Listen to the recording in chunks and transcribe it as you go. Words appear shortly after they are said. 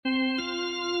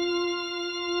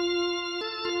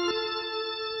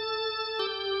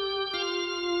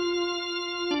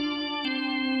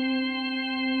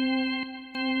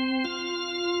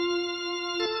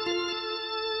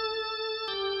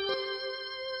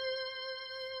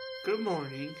Good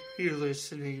morning. You're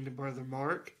listening to Brother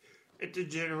Mark at the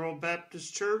General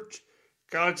Baptist Church,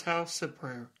 God's House of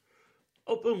Prayer.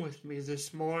 Open with me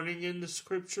this morning in the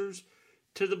Scriptures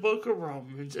to the book of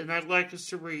Romans, and I'd like us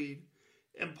to read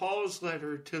in Paul's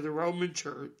letter to the Roman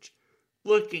church,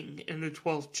 looking in the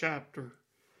 12th chapter.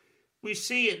 We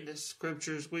see in the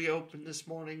Scriptures we open this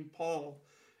morning Paul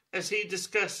as he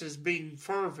discusses being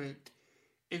fervent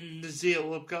in the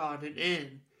zeal of God and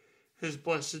in His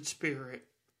blessed Spirit.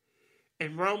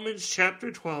 In Romans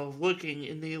chapter 12, looking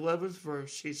in the 11th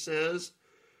verse, he says,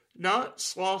 "Not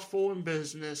slothful in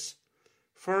business,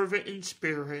 fervent in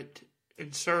spirit,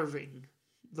 and serving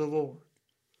the Lord."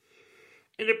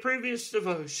 In a previous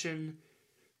devotion,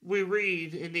 we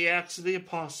read in the Acts of the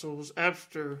Apostles,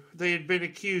 after they had been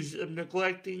accused of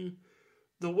neglecting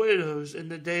the widows in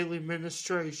the daily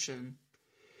ministration.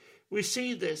 We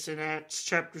see this in Acts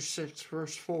chapter 6,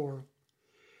 verse 4.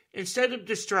 Instead of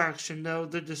distraction, though,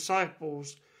 the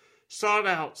disciples sought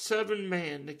out 7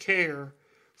 men to care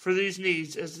for these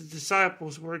needs as the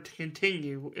disciples were to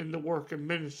continue in the work of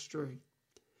ministry.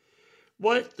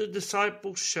 What the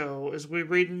disciples show as we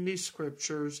read in these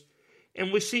scriptures,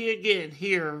 and we see again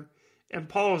here in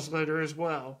Paul's letter as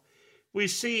well, we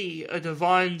see a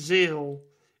divine zeal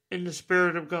in the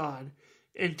Spirit of God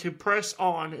and to press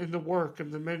on in the work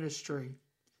of the ministry.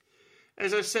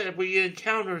 As I said, we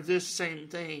encounter this same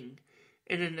thing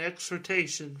in an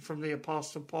exhortation from the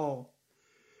Apostle Paul.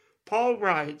 Paul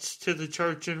writes to the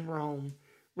church in Rome,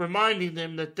 reminding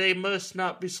them that they must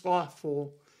not be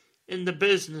slothful in the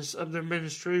business of their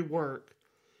ministry work.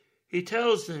 He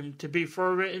tells them to be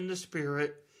fervent in the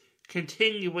Spirit,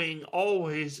 continuing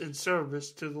always in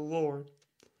service to the Lord.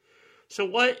 So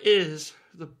what is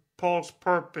Paul's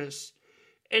purpose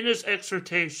in his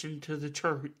exhortation to the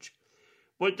church?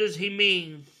 What does he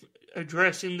mean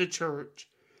addressing the church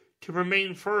to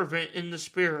remain fervent in the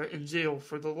Spirit and zeal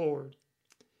for the Lord?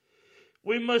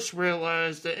 We must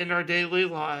realize that in our daily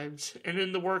lives and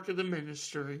in the work of the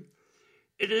ministry,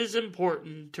 it is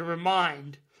important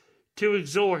to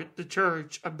exhort the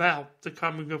church about the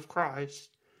coming of Christ.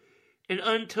 And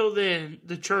until then,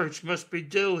 the church must be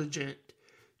diligent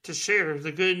to share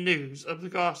the good news of the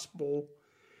gospel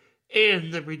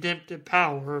and the redemptive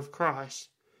power of Christ.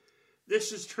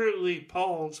 This is truly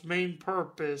Paul's main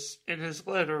purpose in his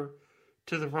letter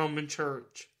to the Roman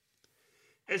church.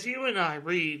 As you and I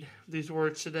read these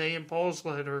words today in Paul's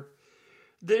letter,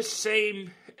 this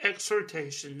same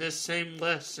exhortation, this same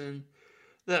lesson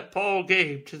that Paul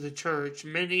gave to the church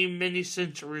many, many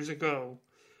centuries ago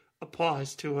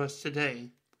applies to us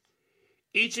today.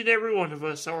 Each and every one of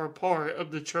us are a part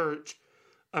of the church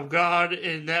of God,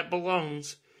 and that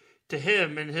belongs to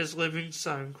Him and His living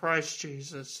Son, Christ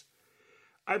Jesus.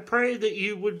 I pray that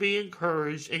you would be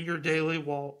encouraged in your daily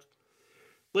walk.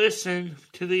 Listen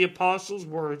to the apostle's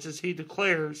words as he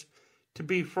declares to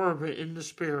be fervent in the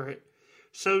Spirit.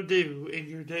 So do in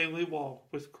your daily walk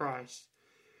with Christ.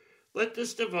 Let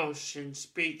this devotion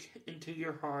speak into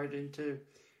your heart and to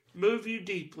move you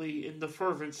deeply in the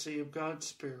fervency of God's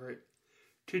Spirit,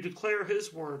 to declare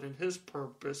His word and His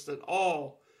purpose, that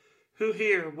all who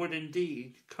hear would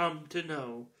indeed come to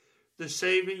know the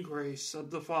saving grace of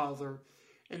the Father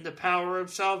and the power of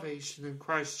salvation in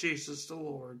Christ Jesus the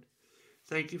Lord.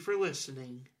 Thank you for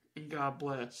listening, and God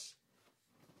bless.